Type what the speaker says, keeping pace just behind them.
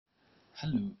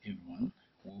Hello everyone,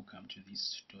 welcome to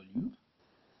this tutorial.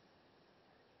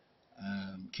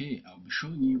 I'll be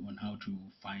showing you on how to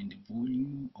find the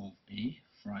volume of a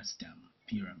frustum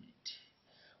pyramid.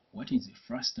 What is a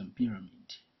frustum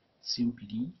pyramid?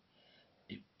 Simply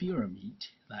a pyramid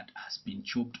that has been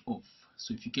chopped off.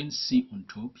 So if you can see on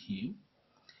top here,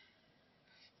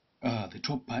 the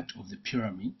top part of the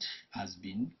pyramid has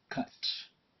been cut.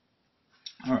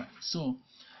 Alright, so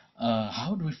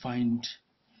how do we find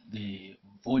the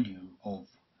volume of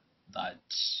that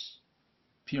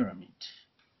pyramid?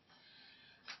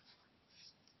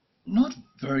 Not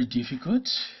very difficult.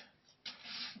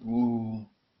 We'll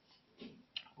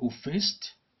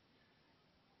first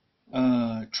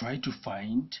try to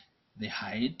find the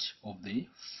height of the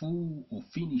full or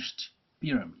finished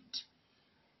pyramid,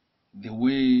 the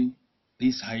way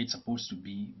this height is supposed to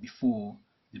be before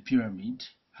the pyramid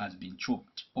has been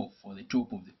chopped off, or the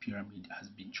top of the pyramid has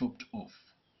been chopped off.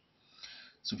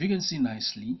 So if you can see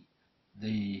nicely,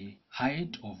 the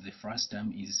height of the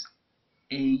frustum is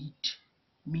 8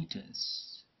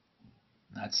 meters.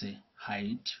 That's the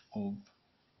height of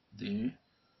the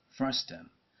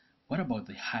frustum. What about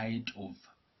the height of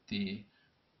the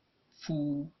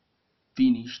full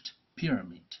finished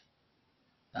pyramid?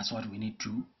 That's what we need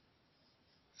to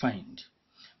find.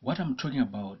 What I'm talking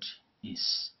about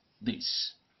is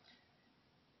this.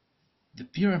 The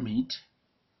pyramid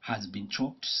has been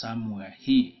chopped somewhere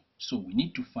here, so we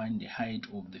need to find the height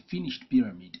of the finished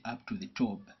pyramid up to the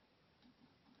top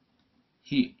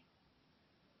here.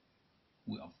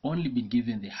 We have only been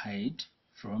given the height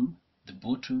from the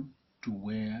bottom to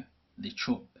where the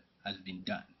chop has been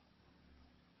done.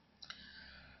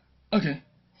 Okay,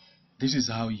 this is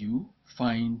how you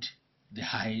find the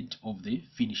height of the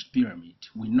finished pyramid.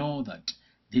 We know that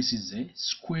this is a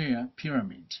square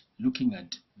pyramid, looking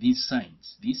at these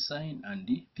signs, this sign and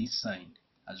this sign,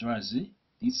 as well as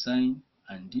this sign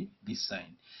and this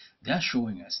sign. They are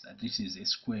showing us that this is a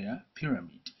square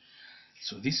pyramid.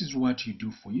 So this is what you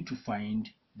do for you to find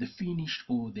the finished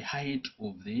or the height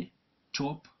of the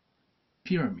top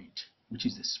pyramid, which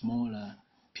is the smaller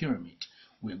pyramid.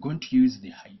 We're going to use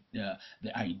the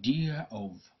idea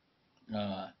of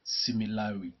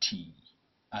similarity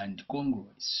and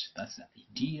congruence. That's the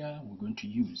idea we're going to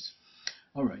use.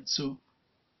 Alright, so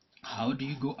how do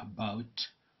you go about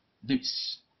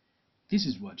this? This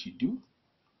is what you do.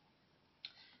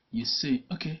 You say,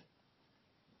 okay,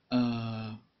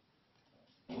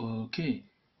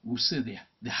 we'll say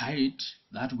the height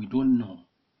that we don't know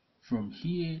from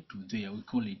here to there, we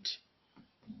call it,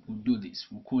 we'll do this,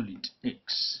 we'll call it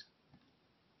x.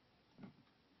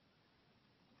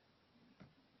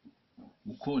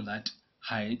 We'll call that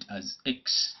height as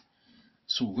x.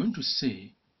 So we're going to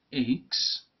say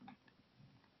x,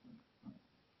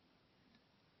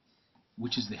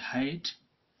 which is the height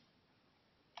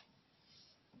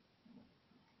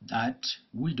that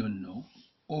we don't know,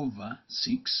 over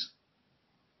 6.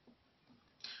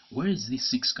 Where is this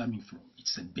 6 coming from?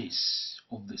 It's the base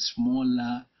of the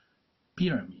smaller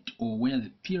pyramid, or where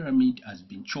the pyramid has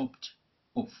been chopped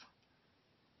off.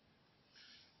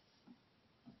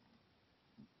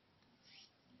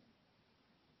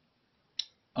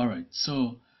 Alright,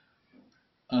 so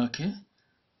okay,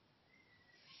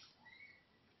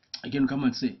 again come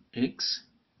and say x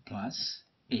plus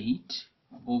 8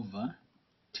 over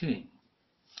 10.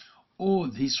 All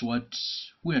this, what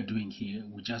we are doing here,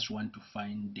 we just want to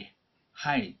find the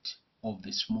height of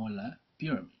the smaller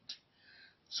pyramid.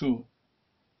 So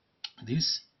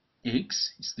this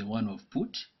x is the one of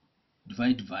put,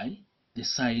 divided by the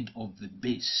side of the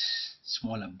base,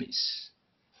 smaller base,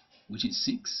 which is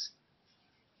 6,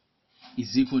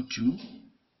 is equal to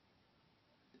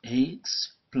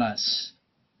x plus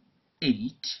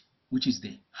 8, which is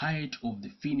the height of the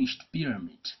finished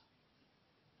pyramid,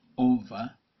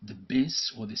 over the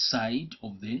base or the side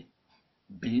of the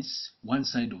base, one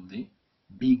side of the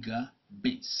bigger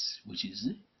base, which is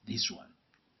this one.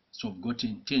 So I've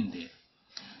gotten 10 there.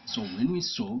 So when we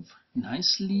solve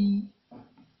nicely,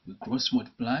 we cross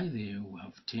multiply, there we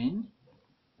have 10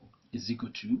 is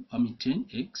equal to,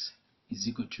 10x is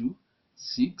equal to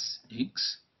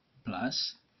 6x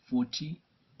plus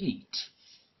 48.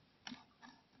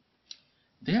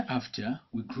 Thereafter,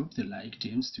 we group the like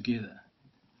terms together.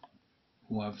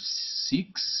 We have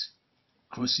 6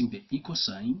 crossing the equal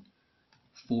sign,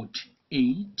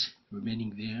 48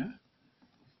 remaining there,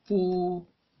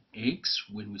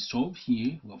 4x, when we solve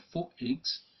here, we have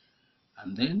 4x,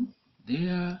 and then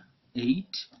there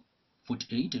 8,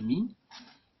 48,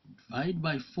 divide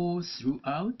by 4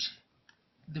 throughout,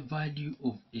 the value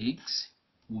of x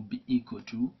will be equal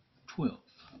to 12.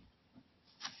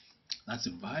 as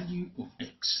a value of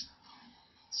x.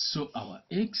 So our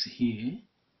x here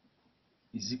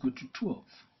is equal to 12,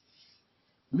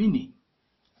 meaning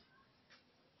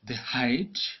the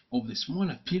height of the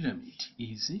smaller pyramid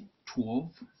is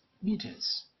 12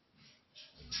 meters.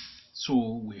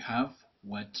 So we have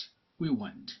what we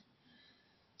want.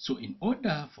 So in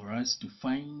order for us to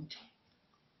find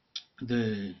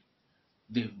the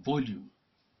volume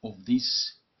of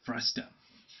this frustum,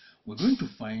 we're going to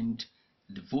find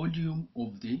the volume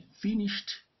of the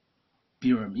finished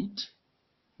pyramid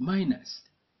minus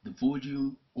the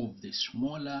volume of the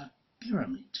smaller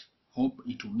pyramid. Hope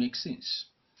it will make sense.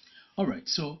 Alright,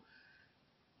 so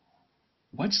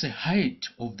what's the height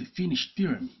of the finished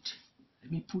pyramid?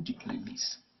 Let me put it like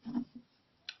this.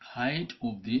 Height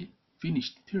of the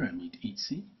finished pyramid,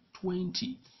 it's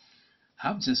 20.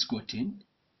 I've just gotten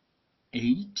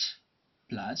 8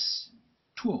 plus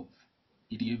 12.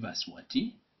 It gave us what?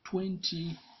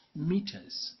 20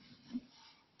 meters.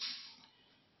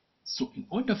 So in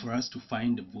order for us to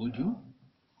find the volume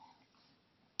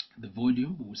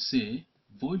will say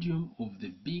volume of the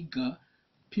bigger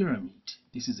pyramid.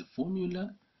 This is a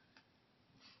formula.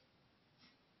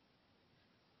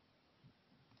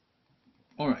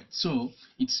 Alright, so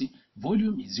it's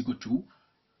volume is equal to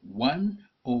 1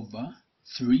 over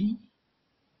 3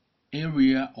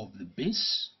 area of the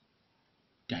base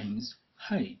times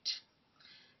height.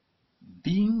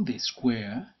 Being the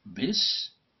square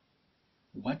base,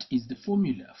 what is the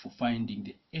formula for finding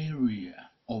the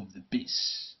area of the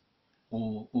base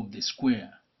or of the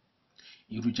square?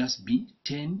 It will just be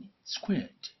 10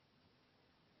 squared.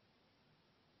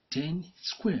 10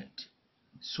 squared.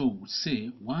 So we'll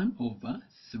say 1 over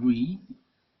 3,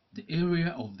 the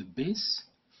area of the base,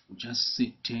 we'll just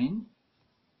say 10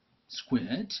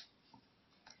 squared,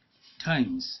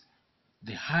 times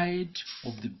the height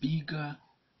of the bigger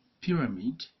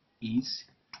pyramid is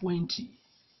 20.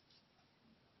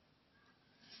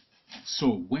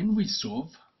 So when we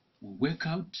solve, we work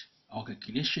out our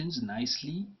calculations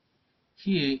nicely.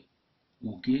 Here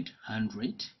we'll get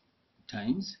 100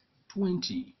 times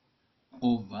 20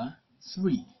 over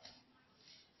 3.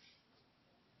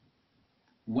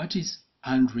 What is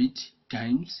 100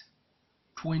 times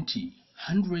 20?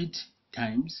 100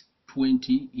 times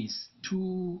 20 is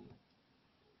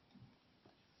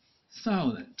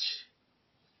 2000.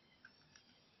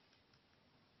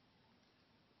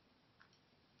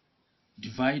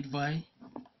 Divide by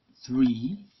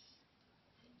 3,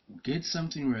 we'll get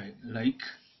something like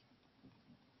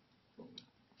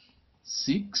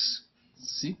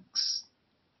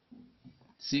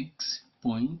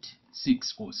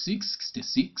 6.6 or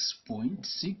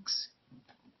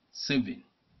 66.67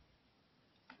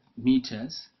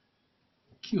 meters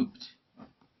cubed.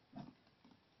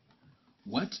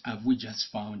 What have we just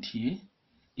found here?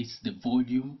 It's the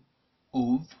volume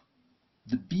of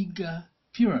the bigger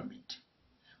pyramid.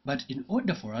 But in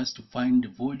order for us to find the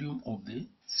volume of the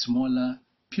smaller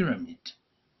pyramid,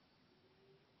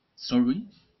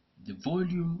 the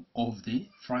volume of the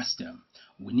frustum,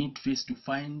 we need first to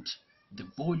find the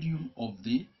volume of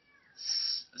the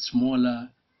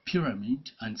smaller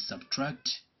pyramid and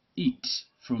subtract it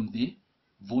from the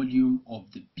volume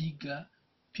of the bigger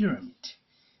pyramid.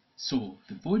 So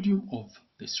the volume of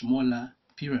the smaller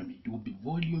pyramid will be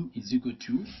volume is equal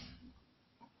to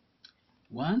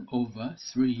 1 over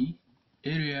 3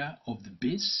 area of the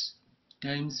base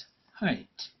times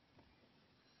height.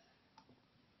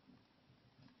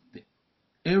 The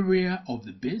area of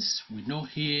the base, we know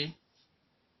here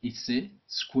it's a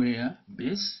square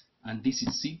base, and this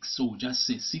is 6, so we'll just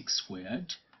say 6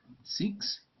 squared.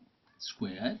 6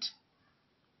 squared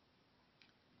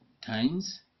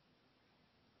times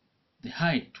the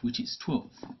height, which is 12.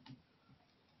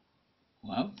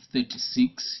 We have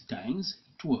 36 times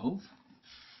 12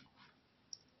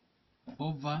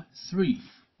 over 3.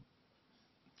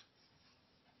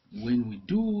 When we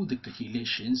do the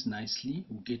calculations nicely,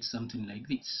 we'll get something like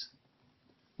this.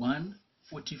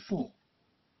 144.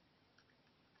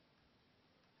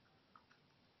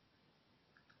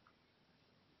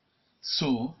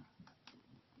 So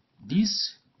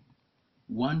this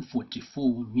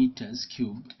 144 meters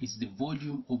cubed is the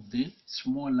volume of the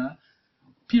smaller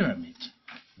pyramid,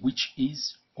 which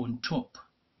is on top.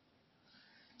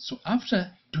 So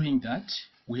after doing that,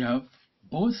 we have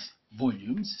both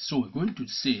volumes. So we're going to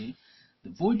say the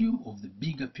volume of the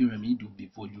bigger pyramid will be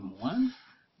volume 1,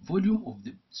 volume of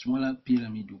the smaller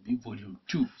pyramid will be volume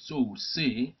 2. So we'll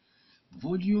say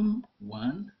volume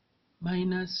 1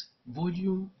 minus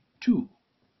volume 2.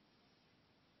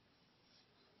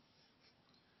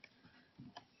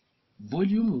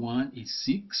 Volume 1 is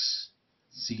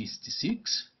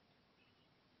 666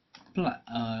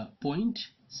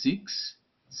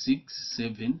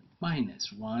 0.667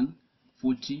 minus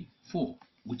 144,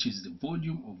 which is the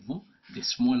volume of the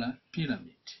smaller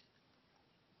pyramid.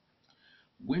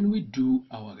 When we do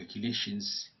our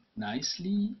calculations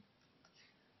nicely,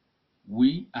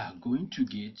 we are going to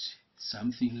get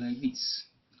something like this: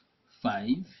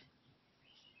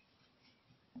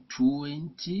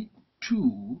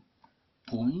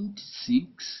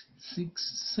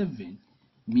 522.667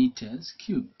 meters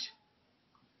cubed,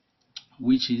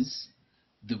 which is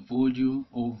the volume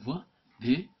of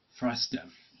the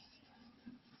frustum.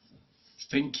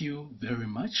 Thank you very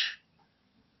much.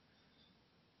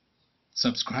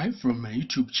 Subscribe from my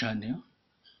YouTube channel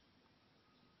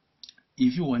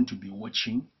if you want to be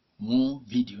watching more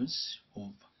videos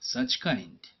of such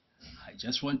kind. I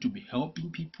just want to be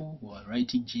helping people who are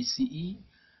writing GCE,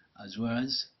 as well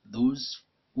as those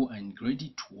who are in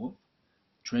grade 12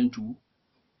 trying to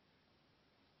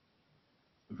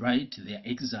write their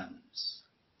exams.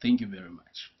 Thank you very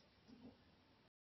much.